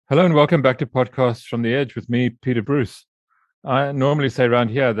Hello and welcome back to Podcasts from the Edge with me, Peter Bruce. I normally say around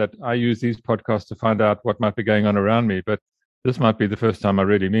here that I use these podcasts to find out what might be going on around me, but this might be the first time I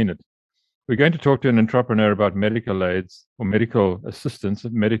really mean it. We're going to talk to an entrepreneur about medical aids or medical assistance,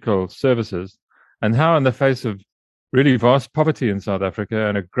 medical services, and how in the face of really vast poverty in South Africa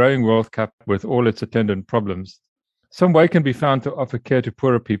and a growing World Cup with all its attendant problems, some way can be found to offer care to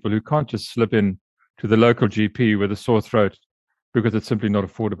poorer people who can't just slip in to the local GP with a sore throat because it's simply not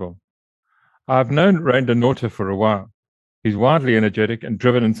affordable. I've known Reinder Nortje for a while. He's wildly energetic and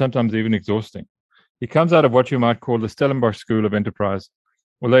driven and sometimes even exhausting. He comes out of what you might call the Stellenbosch School of Enterprise,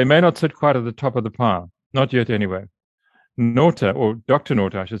 although he may not sit quite at the top of the pile, not yet anyway. Nortje, or Dr.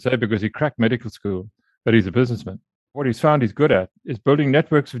 Nortje, I should say, because he cracked medical school, but he's a businessman. What he's found he's good at is building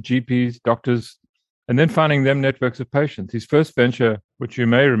networks of GPs, doctors, and then finding them networks of patients. His first venture, which you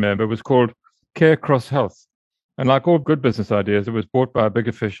may remember, was called Care Cross Health. And like all good business ideas, it was bought by a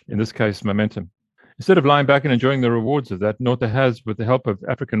bigger fish, in this case, Momentum. Instead of lying back and enjoying the rewards of that, Nortje has, with the help of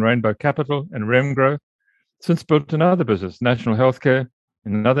African Rainbow Capital and Remgrow, since built another business, National Healthcare,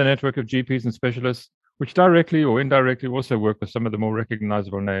 and another network of GPs and specialists, which directly or indirectly also work with some of the more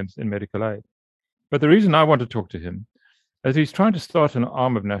recognizable names in medical aid. But the reason I want to talk to him is he's trying to start an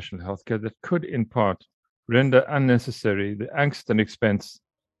arm of National Healthcare that could, in part, render unnecessary the angst and expense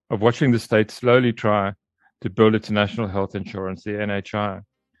of watching the state slowly try to build its national health insurance, the NHI.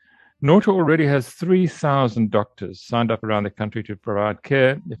 Nortje already has 3,000 doctors signed up around the country to provide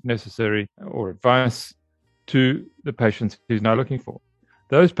care, if necessary, or advice to the patients he's now looking for.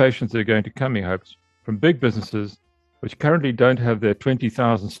 Those patients are going to come, he hopes, from big businesses which currently don't have their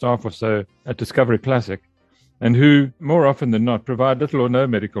 20,000 staff or so at Discovery Classic, and who, more often than not, provide little or no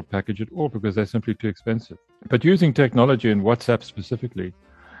medical package at all because they're simply too expensive. But using technology and WhatsApp specifically,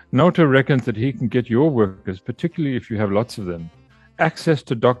 Nortje reckons that he can get your workers, particularly if you have lots of them, access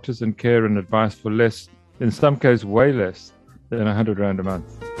to doctors and care and advice for less, in some cases way less, than 100 Rand a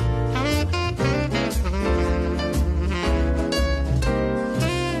month.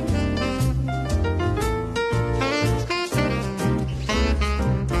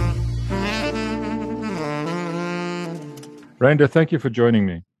 Reinder, thank you for joining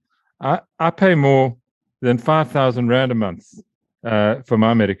me. I pay more than 5,000 Rand a month for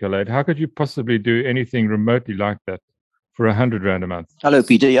my medical aid. How could you possibly do anything remotely like that for 100 Rand a month? Hello,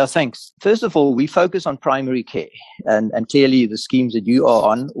 Peter. Yeah, thanks. First of all, we focus on primary care, and clearly the schemes that you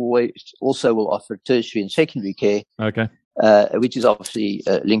are on always also will offer tertiary and secondary care, Okay. Which is obviously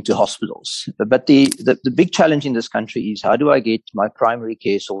linked to hospitals. But the big challenge in this country is, how do I get my primary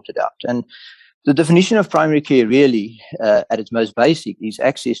care sorted out? And the definition of primary care really, at its most basic, is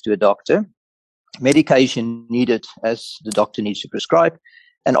access to a doctor, medication needed as the doctor needs to prescribe,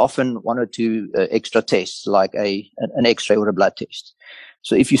 and often one or two extra tests like an X-ray or a blood test.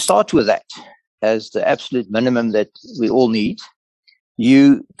 So if you start with that as the absolute minimum that we all need,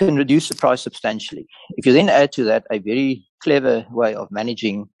 you can reduce the price substantially. If you then add to that a very clever way of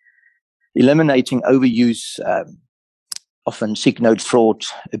managing, eliminating overuse, often sick note fraud,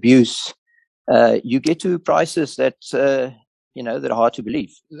 abuse, you get to prices that that are hard to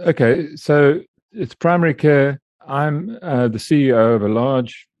believe. Okay, so it's primary care. I'm the CEO of a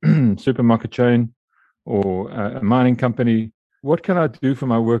large supermarket chain or a mining company. What can I do for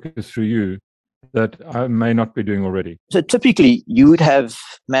my workers through you that I may not be doing already? So typically, you would have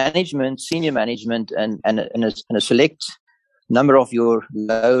management, senior management, and a select number of your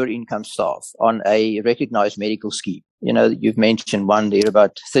lower income staff on a recognized medical scheme. You've mentioned one there,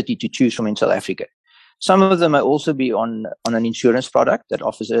 about 30 to choose from in South Africa. Some of them may also be on an insurance product that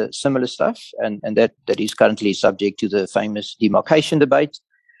offers a similar stuff, and that is currently subject to the famous demarcation debate.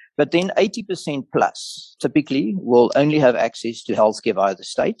 But then 80% plus typically will only have access to healthcare via the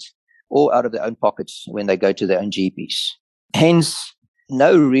state or out of their own pockets when they go to their own GPs. Hence,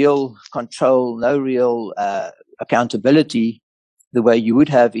 no real control, no real accountability the way you would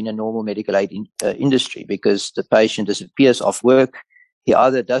have in a normal medical aid industry, because the patient disappears off work. He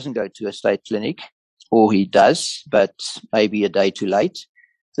either doesn't go to a state clinic, or he does, but maybe a day too late.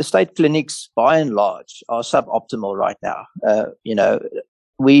 The state clinics, by and large, are suboptimal right now.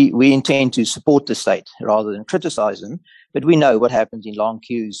 We intend to support the state rather than criticize them, but we know what happens in long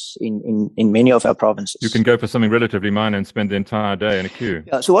queues in many of our provinces. You can go for something relatively minor and spend the entire day in a queue.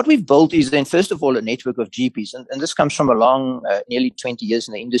 Yeah, so what we've built is then, first of all, a network of GPs, and this comes from a long, nearly 20 years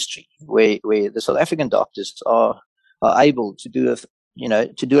in the industry, where the South African doctors are able to do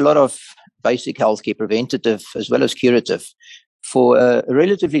a lot of basic healthcare, preventative as well as curative, for a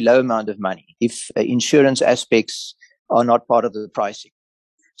relatively low amount of money if insurance aspects are not part of the pricing.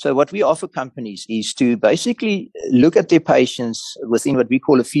 So what we offer companies is to basically look at their patients within what we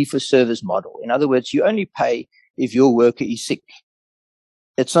call a fee-for-service model. In other words, you only pay if your worker is sick.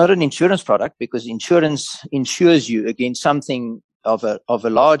 It's not an insurance product because insurance insures you against something of a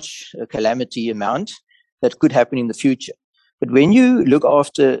large calamity amount that could happen in the future. But when you look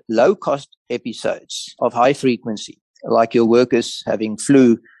after low-cost episodes of high frequency, like your workers having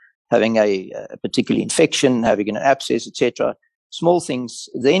flu, having a particular infection, having an abscess, etc., small things,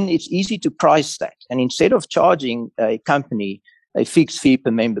 then it's easy to price that. And instead of charging a company a fixed fee per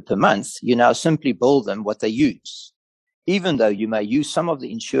member per month, you now simply bill them what they use, even though you may use some of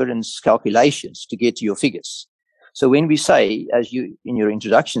the insurance calculations to get to your figures. So when we say, as you in your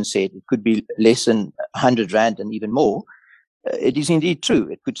introduction said, it could be less than 100 Rand and even more, it is indeed true.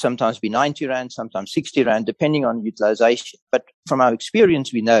 It could sometimes be 90 Rand, sometimes 60 Rand, depending on utilization. But from our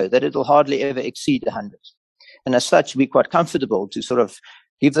experience, we know that it'll hardly ever exceed 100. And as such, we're quite comfortable to sort of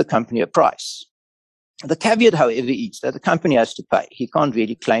give the company a price. The caveat, however, is that the company has to pay. He can't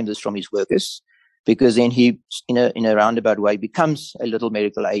really claim this from his workers because then he, in a roundabout way, becomes a little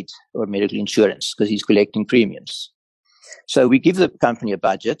medical aid or medical insurance because he's collecting premiums. So we give the company a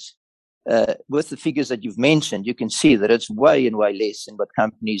budget. With the figures that you've mentioned, you can see that it's way and way less than what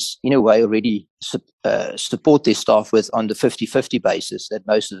companies, in a way, already support their staff with on the 50-50 basis that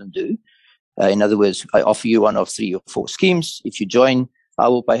most of them do. In other words, I offer you one of 3 or 4 schemes. If you join, I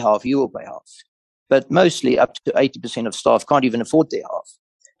will pay half, you will pay half. But mostly up to 80% of staff can't even afford their half.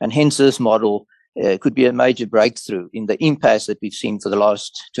 And hence this model could be a major breakthrough in the impasse that we've seen for the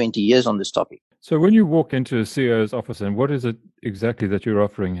last 20 years on this topic. So when you walk into a CEO's office, and what is it exactly that you're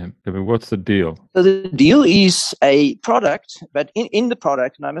offering him? I mean, what's the deal? So the deal is a product, but in the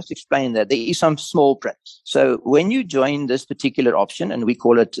product, and I must explain that there is some small print. So when you join this particular option, and we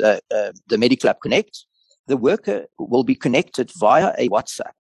call it the MediClub Connect, the worker will be connected via a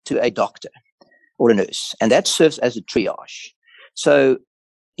WhatsApp to a doctor or a nurse, and that serves as a triage. So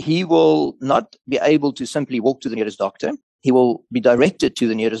he will not be able to simply walk to the nearest doctor. He will be directed to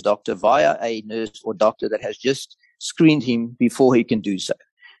the nearest doctor via a nurse or doctor that has just screened him before he can do so.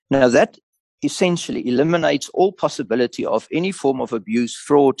 Now, that essentially eliminates all possibility of any form of abuse,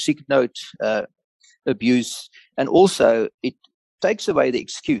 fraud, sick note abuse, and also it takes away the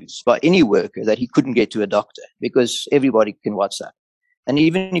excuse by any worker that he couldn't get to a doctor because everybody can WhatsApp. And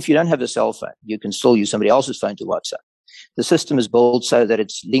even if you don't have a cell phone, you can still use somebody else's phone to WhatsApp. The system is built so that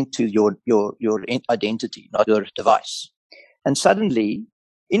it's linked to your identity, not your device. And suddenly,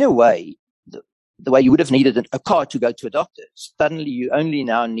 in a way, the way you would have needed a car to go to a doctor, suddenly you only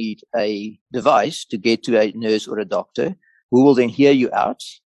now need a device to get to a nurse or a doctor who will then hear you out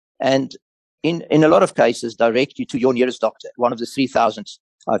and in a lot of cases direct you to your nearest doctor, one of the 3,000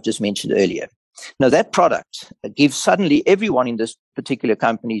 I've just mentioned earlier. Now, that product gives suddenly everyone in this particular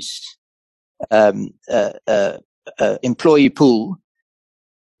company's employee pool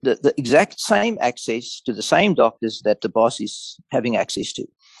the exact same access to the same doctors that the boss is having access to.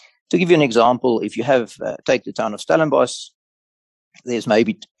 To give you an example, if you have, take the town of Stellenbosch, there's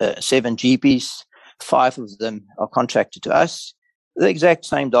maybe 7 GPs, 5 of them are contracted to us. The exact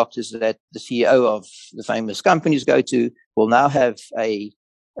same doctors that the CEO of the famous companies go to will now have an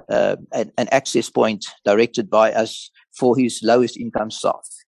access point directed by us for his lowest income staff.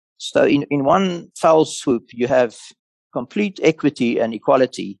 So in one foul swoop, you have complete equity and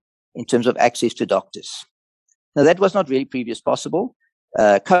equality in terms of access to doctors. Now, that was not really previously possible.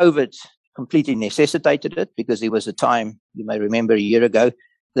 COVID completely necessitated it because there was a time, you may remember a year ago,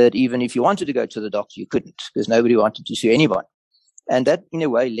 that even if you wanted to go to the doctor, you couldn't because nobody wanted to see anyone. And that, in a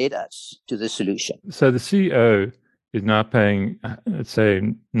way, led us to this solution. So the CEO is now paying, let's say,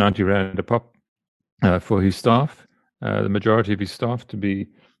 90 Rand a pop for his staff, the majority of his staff to be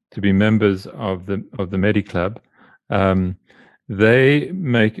members of the MediClub. They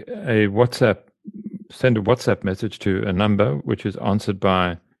make a send a WhatsApp message to a number which is answered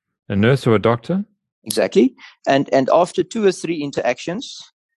by a nurse or a doctor. Exactly. And after 2 or 3 interactions,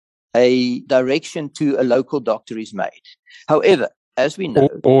 a direction to a local doctor is made. However, as we know,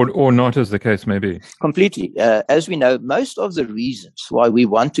 or not, as the case may be. Completely. As we know, most of the reasons why we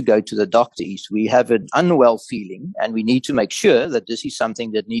want to go to the doctor is we have an unwell feeling and we need to make sure that this is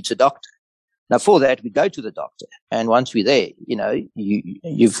something that needs a doctor. Now, for that, we go to the doctor. And once we're there,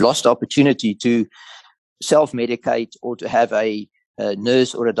 you've lost opportunity to self-medicate or to have a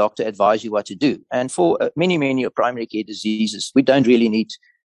nurse or a doctor advise you what to do. And for many, many primary care diseases, we don't really need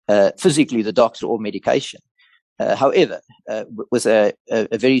physically the doctor or medication. However, with a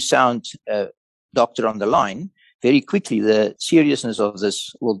very sound doctor on the line, very quickly the seriousness of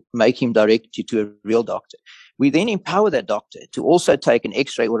this will make him direct you to a real doctor. we then empower that doctor to also take an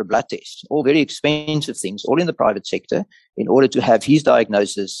X-ray or a blood test, all very expensive things, all in the private sector, in order to have his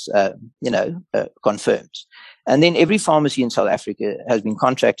diagnosis, confirmed. And then every pharmacy in South Africa has been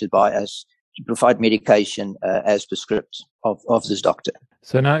contracted by us to provide medication as prescribed of this doctor.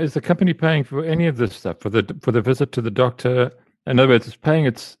 So now, is the company paying for any of this stuff, for the visit to the doctor? In other words, it's paying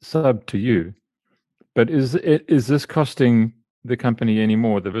its sub to you, but is this costing the company any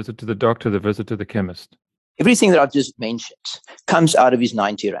more? The visit to the doctor, the visit to the chemist? Everything that I've just mentioned comes out of his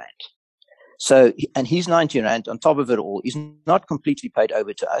 90 Rand. So, and his 90 Rand on top of it all is not completely paid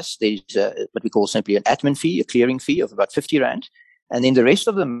over to us. There's what we call simply an admin fee, a clearing fee of about 50 Rand. And then the rest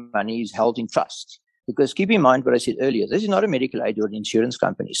of the money is held in trust. Because keep in mind what I said earlier, this is not a medical aid or an insurance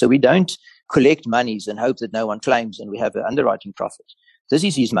company. So we don't collect monies and hope that no one claims and we have an underwriting profit. This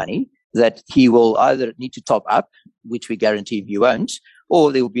is his money that he will either need to top up, which we guarantee you won't, or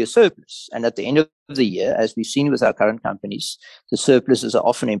there will be a surplus. And at the end of the year, as we've seen with our current companies, the surpluses are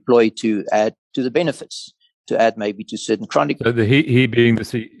often employed to add to the benefits, to add maybe to certain chronic. So he being the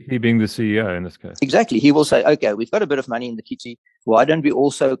CEO in this case. Exactly. He will say, okay, we've got a bit of money in the kitty. Why don't we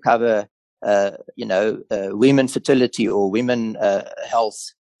also cover, women fertility or women health,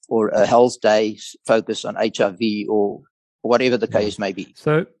 or a health day focus on HIV or whatever the case may be.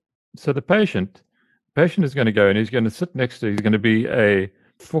 So the patient is going to go and he's going to be a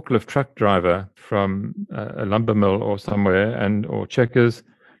forklift truck driver from a lumber mill or somewhere, or Checkers,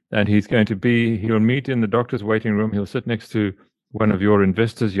 and he'll meet in the doctor's waiting room. He'll sit next to one of your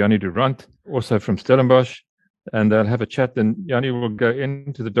investors, Yanni Durant, also from Stellenbosch, and they'll have a chat. Then Yanni will go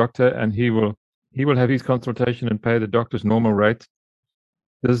into the doctor and he will have his consultation and pay the doctor's normal rate.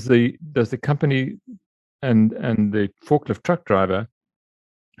 Does the company and the forklift truck driver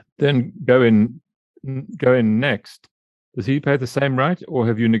then go in next? Does he pay the same rate, or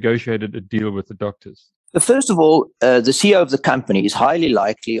have you negotiated a deal with the doctors? First of all, the CEO of the company is highly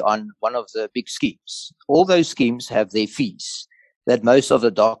likely on one of the big schemes. All those schemes have their fees that most of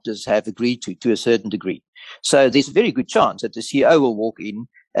the doctors have agreed to a certain degree. So there's a very good chance that the CEO will walk in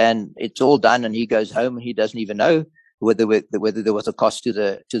and it's all done and he goes home and he doesn't even know whether there was a cost to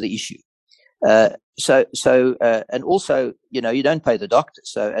the issue. And also, you don't pay the doctor.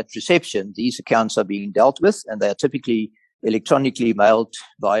 So at reception, these accounts are being dealt with and they are typically electronically mailed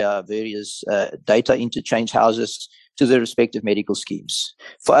via various data interchange houses to the respective medical schemes.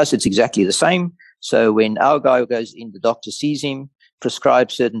 For us, it's exactly the same. So when our guy goes in, the doctor sees him,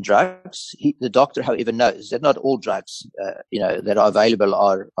 prescribes certain drugs. The doctor, however, knows that not all drugs, that are available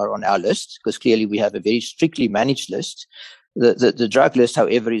are on our list, because clearly we have a very strictly managed list. The drug list,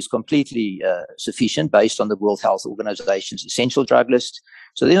 however, is completely sufficient based on the World Health Organization's essential drug list.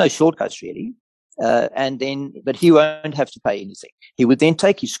 So there's no shortcuts really. But he won't have to pay anything. He would then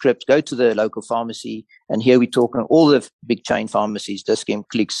take his script, go to the local pharmacy, and here we're talking all the big chain pharmacies, Dis-Chem,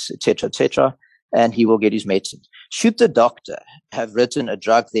 Clicks, etc., and he will get his medicine. Should the doctor have written a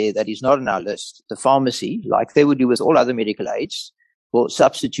drug there that is not on our list, the pharmacy, like they would do with all other medical aids, will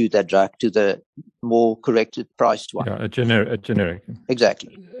substitute that drug to the more corrected priced one. Yeah, a generic.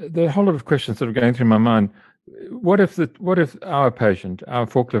 Exactly. There are a whole lot of questions sort of going through my mind. What if our patient, our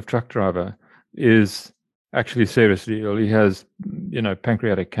forklift truck driver, is actually seriously ill? He has,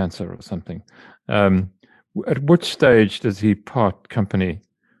 pancreatic cancer or something. At which stage does he part company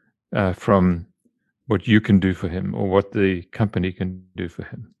from what you can do for him or what the company can do for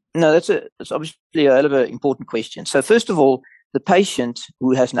him? No, that's obviously a hell of an important question. So first of all, the patient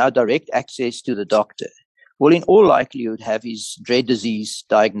who has now direct access to the doctor will in all likelihood have his dread disease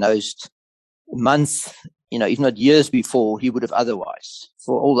diagnosed months, if not years before he would have otherwise,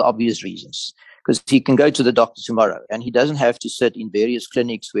 for all the obvious reasons. Because he can go to the doctor tomorrow and he doesn't have to sit in various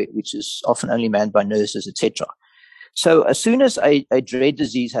clinics which is often only manned by nurses, etc. So as soon as a dread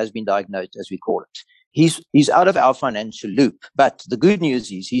disease has been diagnosed, as we call it, he's out of our financial loop. But the good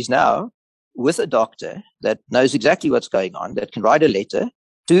news is he's now with a doctor that knows exactly what's going on, that can write a letter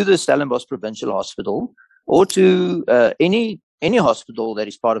to the Stellenbosch Provincial Hospital or to any hospital that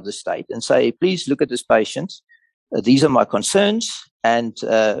is part of the state and say, please look at this patient. These are my concerns, and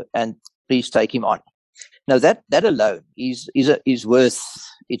please take him on. Now that alone is worth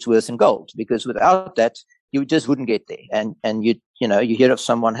in gold, because without that you just wouldn't get there. And you hear of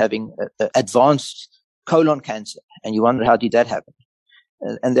someone having advanced colon cancer, and you wonder how did that happen.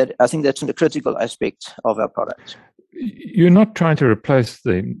 And that, I think that's a critical aspect of our product. You're not trying to replace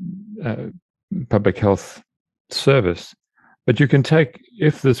the public health service, but you can take,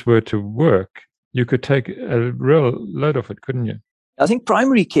 if this were to work, you could take a real load of it, couldn't you? I think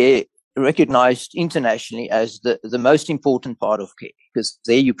primary care recognized internationally as the most important part of care, because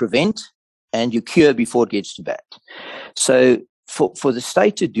there you prevent and you cure before it gets too bad. So for the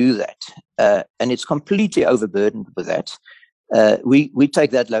state to do that, and it's completely overburdened with that, we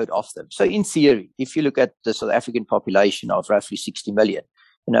take that load off them. So in theory, if you look at the South African population of roughly 60 million,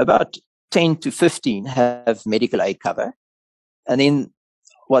 about 10 to 15 have medical aid cover. And then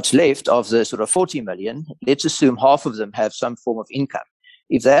what's left of the sort of 40 million, let's assume half of them have some form of income.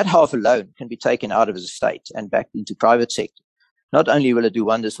 If that half alone can be taken out of the state and back into private sector, not only will it do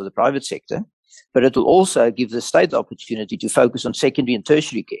wonders for the private sector, but it will also give the state the opportunity to focus on secondary and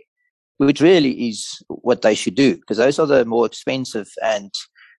tertiary care, which really is what they should do, because those are the more expensive and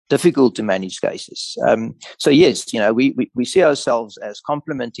difficult to manage cases. So yes, we see ourselves as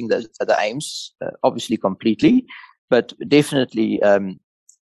complementing the aims, obviously completely, but definitely,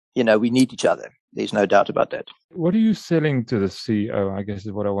 we need each other. There's no doubt about that. What are you selling to the CEO, I guess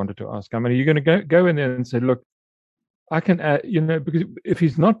is what I wanted to ask. I mean, are you going to go in there and say, look, I can add, because if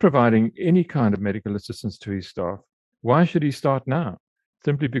he's not providing any kind of medical assistance to his staff, why should he start now?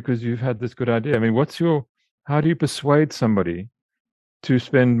 Simply because you've had this good idea. I mean, how do you persuade somebody to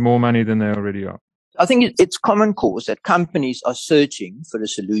spend more money than they already are? I think it's common cause that companies are searching for a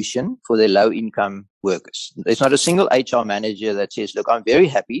solution for their low-income workers. There's not a single HR manager that says, look, I'm very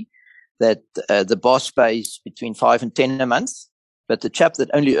happy that the boss pays between 5 and 10 a month, but the chap that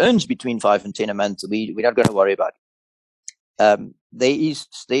only earns between 5 and 10 a month, we're not going to worry about it.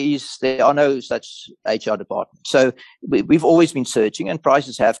 There are no such HR department. So we've always been searching, and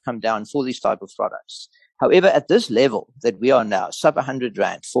prices have come down for these type of products. However, at this level that we are now, sub 100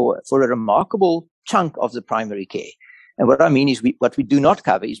 Rand for a remarkable chunk of the primary care. And what I mean is what we do not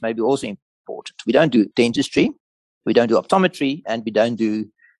cover is maybe also important. We don't do dentistry, we don't do optometry, and we don't do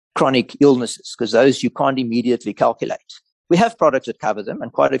chronic illnesses, because those you can't immediately calculate. We have products that cover them,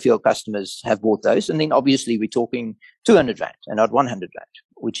 and quite a few customers have bought those. And then obviously we're talking 200 Rand and not 100 Rand,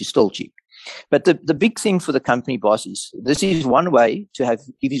 which is still cheap. But the big thing for the company boss is this is one way to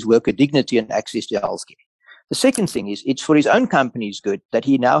give his worker dignity and access to healthcare. The second thing is it's for his own company's good that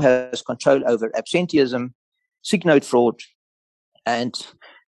he now has control over absenteeism, sick note fraud, and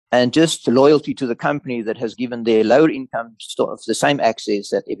just loyalty to the company that has given their lower income staff the same access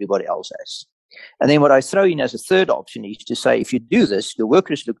that everybody else has. And then what I throw in as a third option is to say, if you do this, your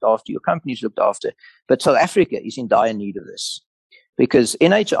workers looked after, your company's looked after, but South Africa is in dire need of this, because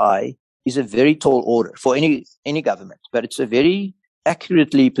NHI is a very tall order for any government, but it's a very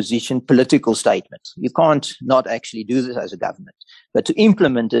accurately positioned political statement. You can't not actually do this as a government, but to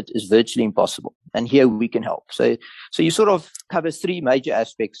implement it is virtually impossible. And here we can help. So you sort of cover three major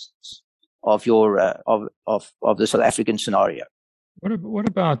aspects of your of the South African scenario. What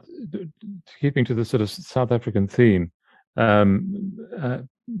about, keeping to the sort of South African theme,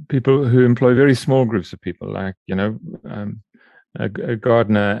 people who employ very small groups of people, like a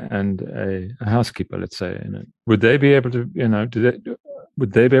gardener and a housekeeper, let's say? Would they be able to,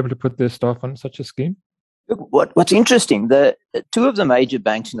 would they be able to put their staff on such a scheme? Look, what's interesting, the two of the major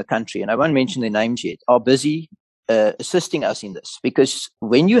banks in the country, and I won't mention their names yet, are busy assisting us in this, because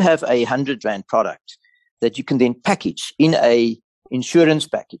when you have a 100 Rand product that you can then package in a insurance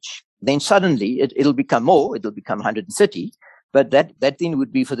package, then suddenly it'll become more, it'll become 130, but that then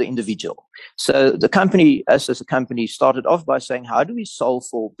would be for the individual. So the company, us as a company, started off by saying, how do we solve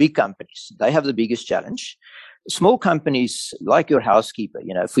for big companies? They have the biggest challenge. Small companies like your housekeeper,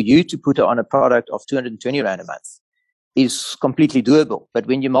 for you to put her on a product of 220 Rand a month is completely doable. But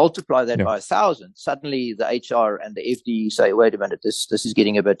when you multiply that by 1,000, suddenly the HR and the FD say, wait a minute, this is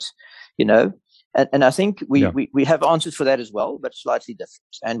getting a bit, And I think we have answers for that as well, but slightly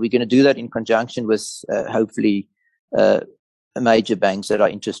different. And we're going to do that in conjunction with hopefully major banks that are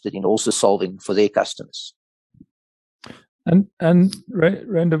interested in also solving for their customers. And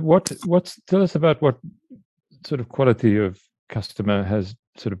Randa, tell us about what sort of quality of customer has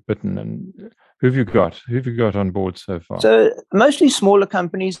sort of bitten, and who have you got on board so far? So mostly smaller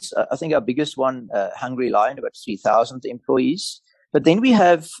companies. I think our biggest one, Hungry Lion, about 3,000 employees. But then we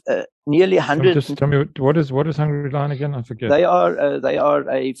have nearly 100. Just tell me, what is Hungry Lion again? I forget. They are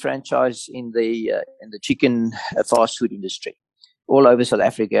a franchise in the chicken fast food industry, all over South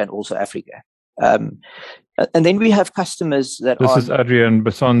Africa and also Africa. And then we have customers that this is Adrian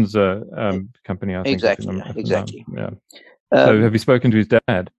Basson's company, I think. Exactly. Yeah. So have you spoken to his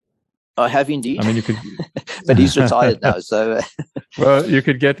dad? I have indeed. I mean, you could, but he's retired now. So, well, you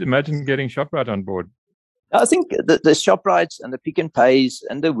could imagine getting Shoprite on board. I think the Shoprites and the Pick n Pays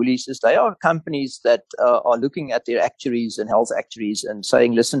and the Woolies, they are companies that are looking at their actuaries and health actuaries and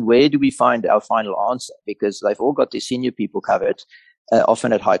saying, listen, where do we find our final answer? Because they've all got their senior people covered,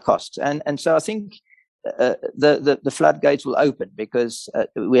 often at high cost. And so I think the floodgates will open, because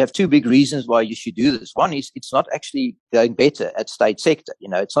we have two big reasons why you should do this. One is it's not actually going better at state sector.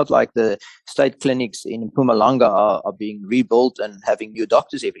 It's not like the state clinics in Mpumalanga are being rebuilt and having new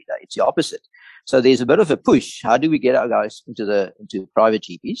doctors every day. It's the opposite. So there's a bit of a push. How do we get our guys into private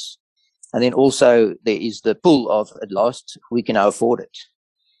GPs? And then also there is the pull of, at last, we can now afford it.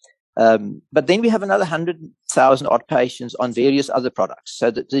 But then we have another 100,000 odd patients on various other products.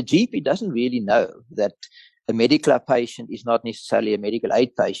 So the GP doesn't really know that a Mediclub patient is not necessarily a medical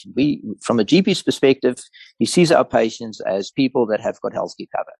aid patient. From a GP's perspective, he sees our patients as people that have got healthcare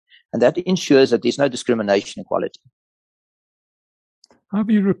cover. And that ensures that there's no discrimination and equality. How have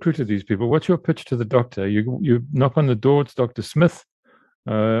you recruited these people? What's your pitch to the doctor? You knock on the door, it's Dr. Smith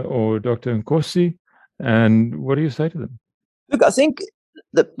or Dr. Nkosi, and what do you say to them? Look, I think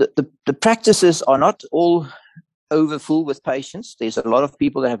the practices are not all overfull with patients. There's a lot of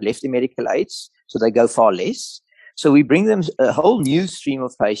people that have left their medical aids, so they go far less. So we bring them a whole new stream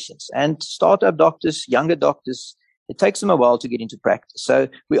of patients, and startup doctors, younger doctors, it takes them a while to get into practice. So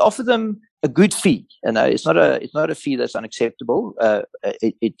we offer them a good fee. It's not a fee that's unacceptable.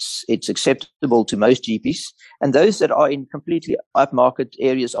 It's acceptable to most GPs, and those that are in completely upmarket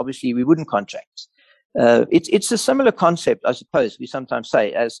areas, obviously we wouldn't contract. It's a similar concept, I suppose, we sometimes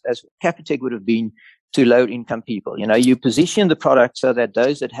say, as Capitec would have been to lower income people. You position the product so that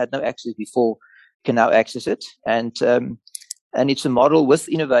those that had no access before can now access it. And it's a model with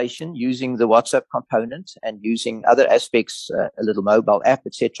innovation, using the WhatsApp component and using other aspects, a little mobile app,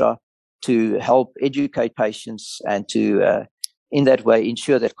 etc., to help educate patients and to, in that way,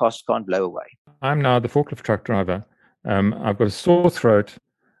 ensure that costs can't blow away. I'm now the forklift truck driver. I've got a sore throat.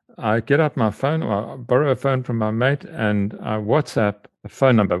 I get out my phone, or I borrow a phone from my mate, and I WhatsApp a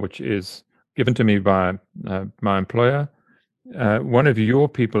phone number which is given to me by my employer. One of your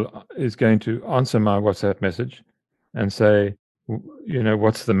people is going to answer my WhatsApp message and say,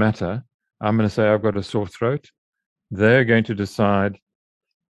 what's the matter? I'm going to say I've got a sore throat. They're going to decide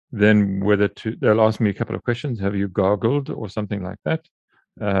then whether they'll ask me a couple of questions. Have you gargled or something like that?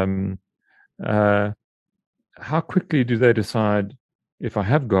 How quickly do they decide? If I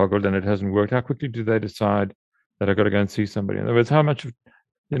have gargled and it hasn't worked, how quickly do they decide that I've got to go and see somebody? In other words, how much,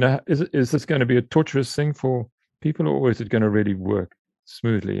 is this going to be a torturous thing for people, or is it going to really work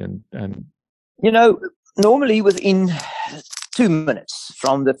smoothly? And normally within 2 minutes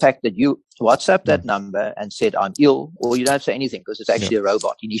from the fact that you WhatsApp that number and said, I'm ill, or you don't say anything because it's actually a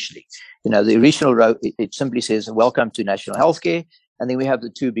robot initially. The original, it simply says, welcome to National Healthcare. And then we have the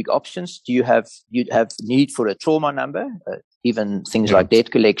two big options. Do you have need for a trauma number, even things like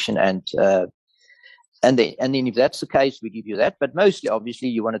debt collection, and then if that's the case, we give you that. But mostly, obviously,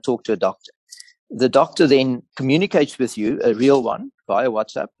 you want to talk to a doctor. The doctor then communicates with you, a real one, via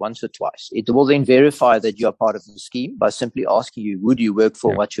WhatsApp once or twice. It will then verify that you are part of the scheme by simply asking you, who do you work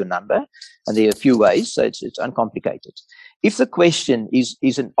for, what's your number? And there are a few ways, so it's uncomplicated. If the question is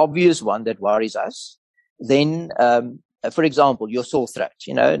an obvious one that worries us, then for example, your sore throat.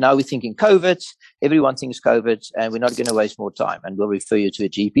 Now we're thinking COVID. Everyone thinks COVID, and we're not going to waste more time, and we'll refer you to a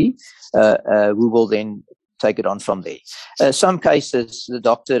GP. We will then take it on from there. Some cases,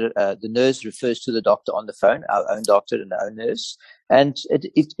 the nurse refers to the doctor on the phone, our own doctor and our own nurse. And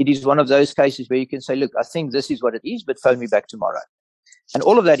it is one of those cases where you can say, look, I think this is what it is, but phone me back tomorrow. And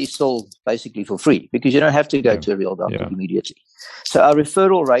all of that is still basically for free, because you don't have to go to a real doctor immediately. So our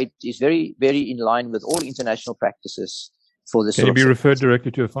referral rate is very, very in line with all international practices for this. Can you be referred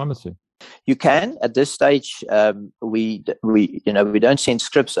directly to a pharmacy? You can. At this stage, we don't send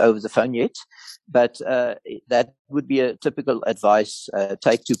scripts over the phone yet, but that would be a typical advice.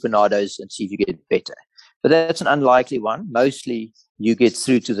 Take 2 Panados and see if you get better. But that's an unlikely one. Mostly you get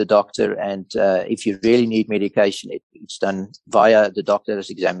through to the doctor, and if you really need medication, it's done via the doctor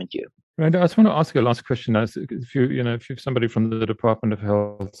that's examined you. Right. I just want to ask you a last question. If you're somebody from the Department of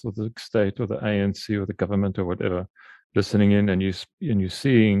Health or the state or the ANC or the government or whatever, listening in, and you're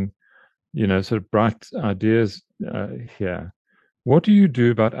seeing, sort of bright ideas here. What do you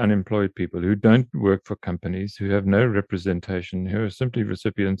do about unemployed people who don't work for companies, who have no representation, who are simply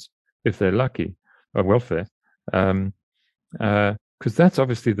recipients, if they're lucky, of welfare? Because that's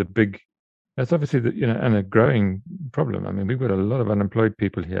obviously and a growing problem. I mean, we've got a lot of unemployed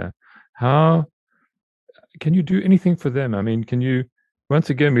people here. How can you do anything for them? I mean, can you? Once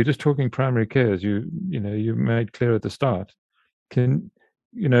again, we're just talking primary care, as you made clear at the start. Could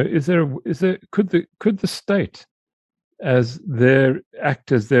the state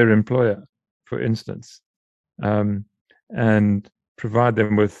act as their employer, for instance, and provide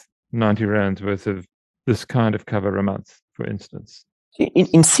them with 90 rands worth of this kind of cover a month, for instance?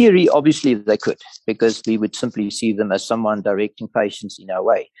 In theory, obviously they could, because we would simply see them as someone directing patients in our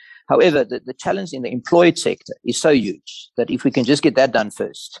way. However, the challenge in the employed sector is so huge that if we can just get that done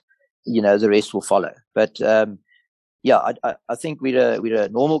first, the rest will follow. But I think we're a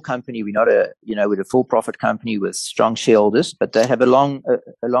normal company. We're not we're a full profit company with strong shareholders, but they have a long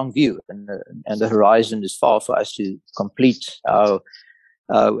view, and the horizon is far for us to complete our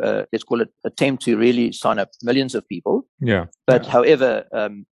let's call it attempt to really sign up millions of people. Yeah. But however,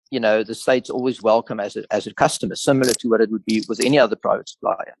 the state's always welcome as a customer, similar to what it would be with any other private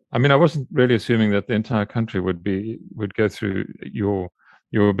supplier. I mean, I wasn't really assuming that the entire country would go through your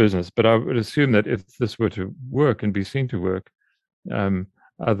business, but I would assume that if this were to work and be seen to work,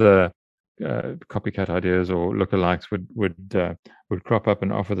 other copycat ideas or lookalikes would crop up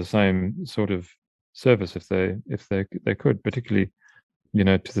and offer the same sort of service if they could, particularly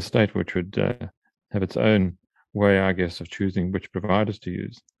to the state, which would have its own way, I guess, of choosing which providers to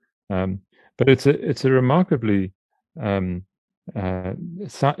use. But it's a remarkably and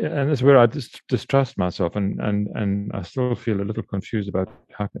it's where I distrust myself, and I still feel a little confused about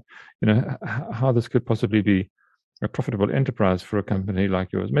how this could possibly be a profitable enterprise for a company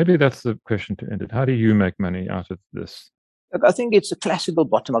like yours. Maybe that's the question to end it. How do you make money out of this? Look, I think it's a classical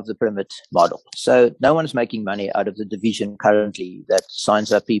bottom of the pyramid model. So no one's making money out of the division currently that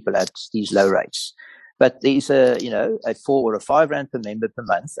signs up people at these low rates. But there's a 4 or a 5 rand per member per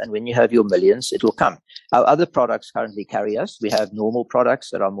month. And when you have your millions, it will come. Our other products currently carry us. We have normal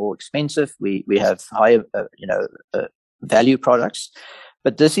products that are more expensive. We have higher, value products.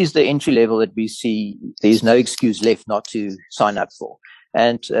 But this is the entry level that we see. There's no excuse left not to sign up for.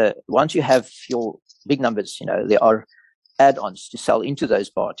 And once you have your big numbers, there are add-ons to sell into those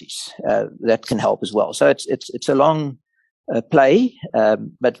parties that can help as well. So it's a long play,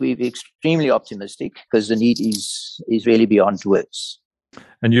 but we're extremely optimistic because the need is really beyond words.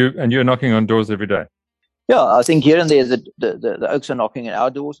 And you're knocking on doors every day. Yeah, I think here and there the oaks are knocking at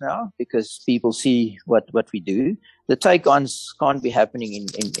our doors now because people see what we do. The take-ons can't be happening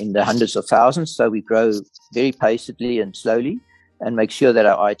in the hundreds of thousands, so we grow very patiently and slowly and make sure that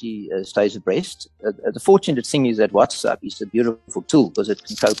our IT stays abreast. The fortunate thing is that WhatsApp is a beautiful tool because it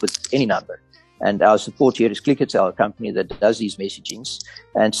can cope with any number. And our support here is Clickatel, a company that does these messagings.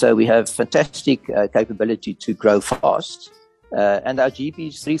 And so we have fantastic capability to grow fast. And our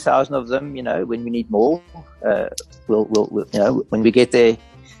GPs, 3,000 of them, when we need more, we'll when we get there,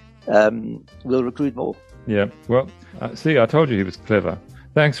 we'll recruit more. Yeah. Well, see, I told you he was clever.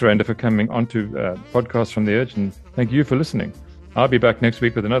 Thanks, Randa, for coming onto Podcast from the Edge, and thank you for listening. I'll be back next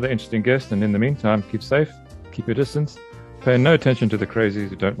week with another interesting guest, and in the meantime, keep safe, keep your distance, pay no attention to the crazies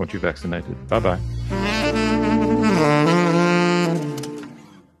who don't want you vaccinated. Bye-bye.